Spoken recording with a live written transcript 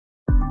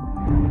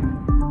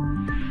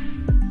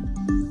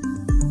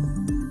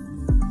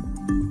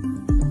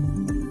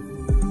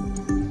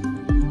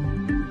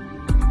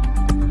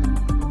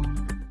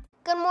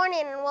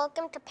morning and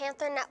welcome to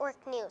Panther Network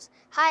News.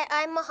 Hi,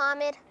 I'm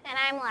Mohammed. And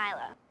I'm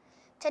Lila.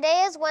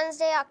 Today is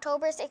Wednesday,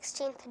 October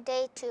 16th,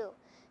 day 2.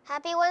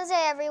 Happy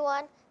Wednesday,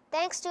 everyone.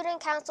 Thanks, Student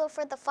Council,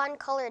 for the fun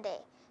color day.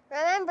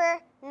 Remember,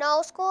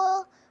 no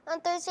school on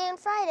Thursday and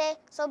Friday,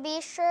 so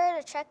be sure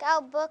to check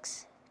out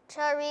books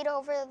to read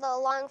over the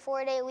long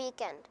 4-day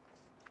weekend.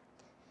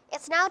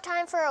 It's now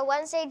time for a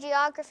Wednesday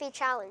Geography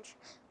Challenge.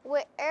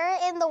 Where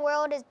in the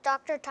world is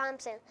Dr.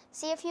 Thompson?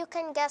 See if you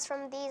can guess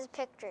from these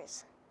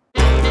pictures.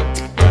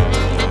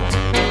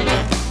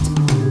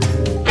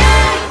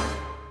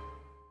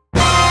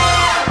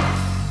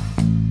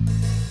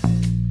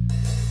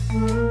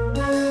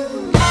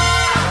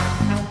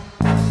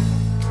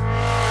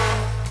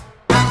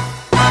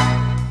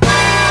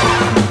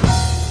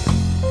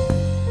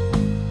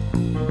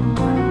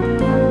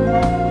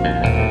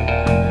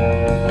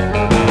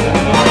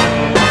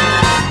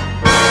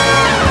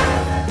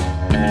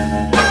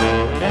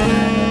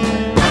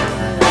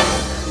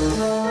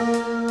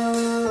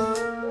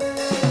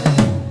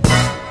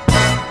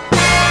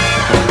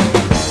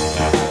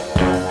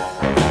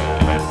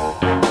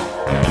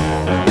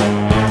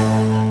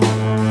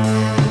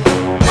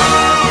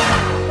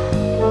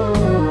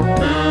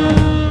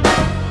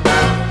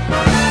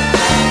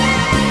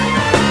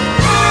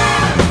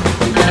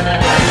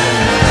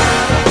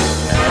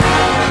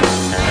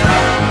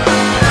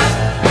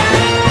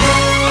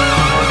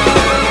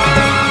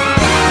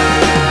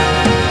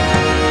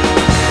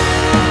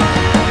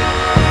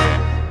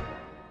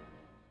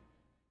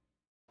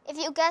 If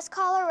you guessed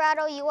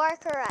Colorado, you are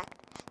correct.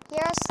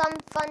 Here are some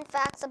fun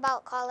facts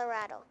about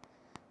Colorado.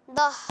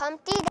 The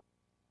Humpty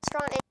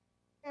restaurant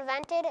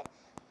invented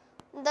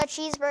the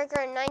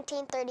cheeseburger in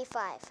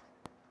 1935.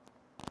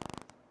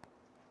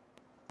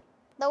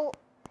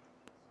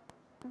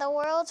 The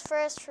world's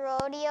first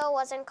rodeo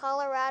was in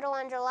Colorado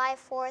on July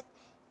 4th,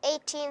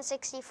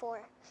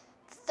 1864.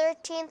 The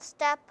 13th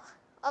step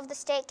of the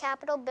state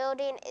capitol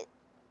building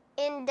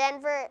in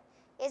Denver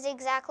is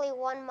exactly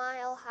 1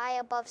 mile high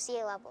above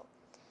sea level.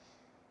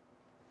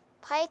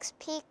 Pikes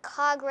Peak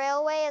Hog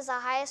Railway is the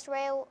highest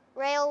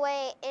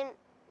railway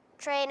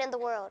train in the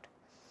world.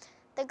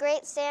 The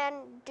Great Sand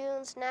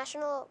Dunes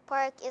National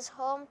Park is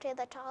home to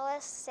the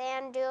tallest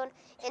sand dune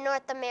in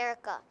North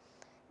America.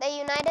 The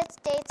United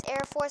States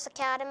Air Force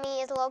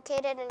Academy is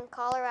located in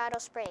Colorado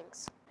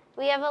Springs.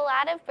 We have a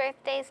lot of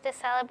birthdays to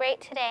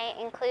celebrate today,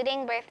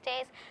 including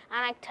birthdays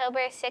on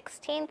October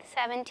 16th,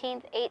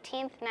 17th,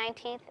 18th,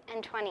 19th,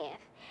 and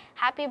 20th.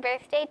 Happy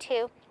birthday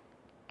to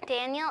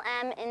Daniel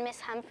M. in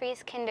Miss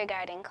Humphrey's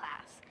kindergarten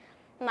class,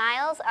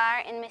 Miles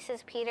R. in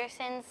Mrs.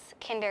 Peterson's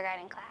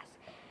kindergarten class,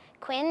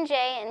 Quinn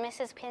J. in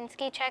Mrs.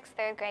 Pinskychuk's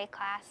 3rd grade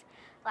class,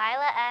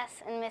 Lila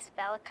S. in Miss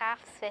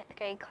Belikoff's 5th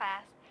grade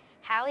class,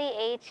 Hallie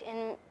H.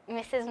 in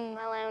Mrs.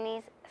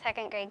 Maloney's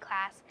 2nd grade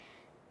class,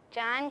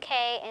 John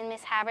K. in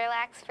Miss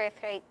Haberlack's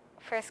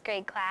 1st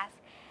grade class,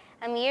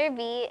 Amir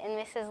B. in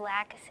Mrs.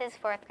 Lacus's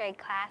 4th grade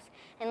class,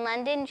 and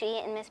London G.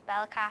 in Miss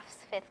Belikoff's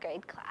 5th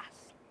grade class.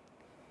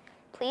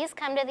 Please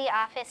come to the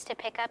office to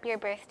pick up your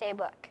birthday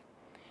book.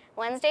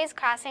 Wednesday's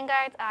crossing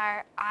guards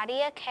are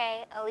Adia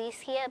K.,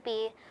 Alicia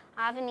B.,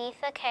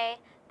 Avanitha K.,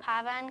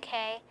 Pavan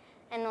K.,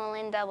 and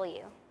Nolan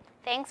W.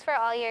 Thanks for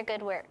all your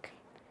good work.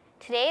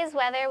 Today's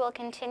weather will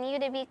continue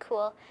to be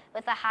cool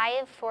with a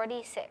high of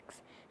 46,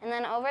 and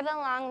then over the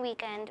long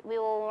weekend, we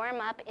will warm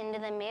up into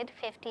the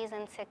mid-50s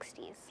and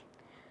 60s.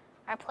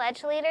 Our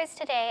pledge leaders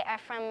today are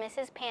from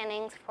Mrs.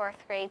 Panning's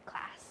 4th grade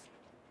class.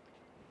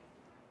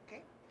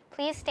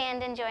 Please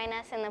stand and join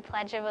us in the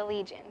Pledge of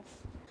Allegiance.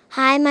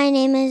 Hi, my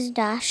name is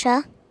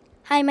Dasha.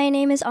 Hi, my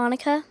name is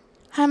Annika.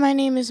 Hi, my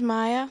name is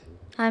Maya.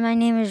 Hi, my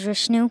name is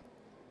Vishnu.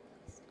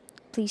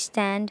 Please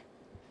stand.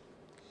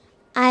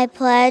 I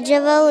pledge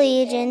of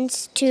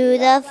allegiance to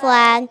the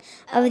flag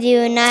of the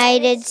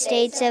United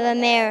States of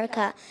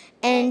America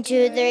and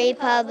to the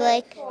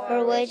republic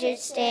for which it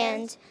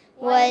stands,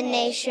 one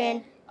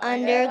nation,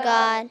 under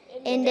God,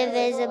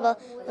 indivisible,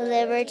 with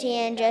liberty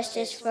and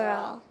justice for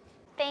all.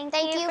 Thank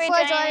you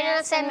for joining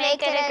us and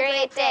make it a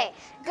great day.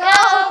 Go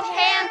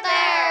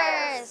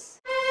Panthers!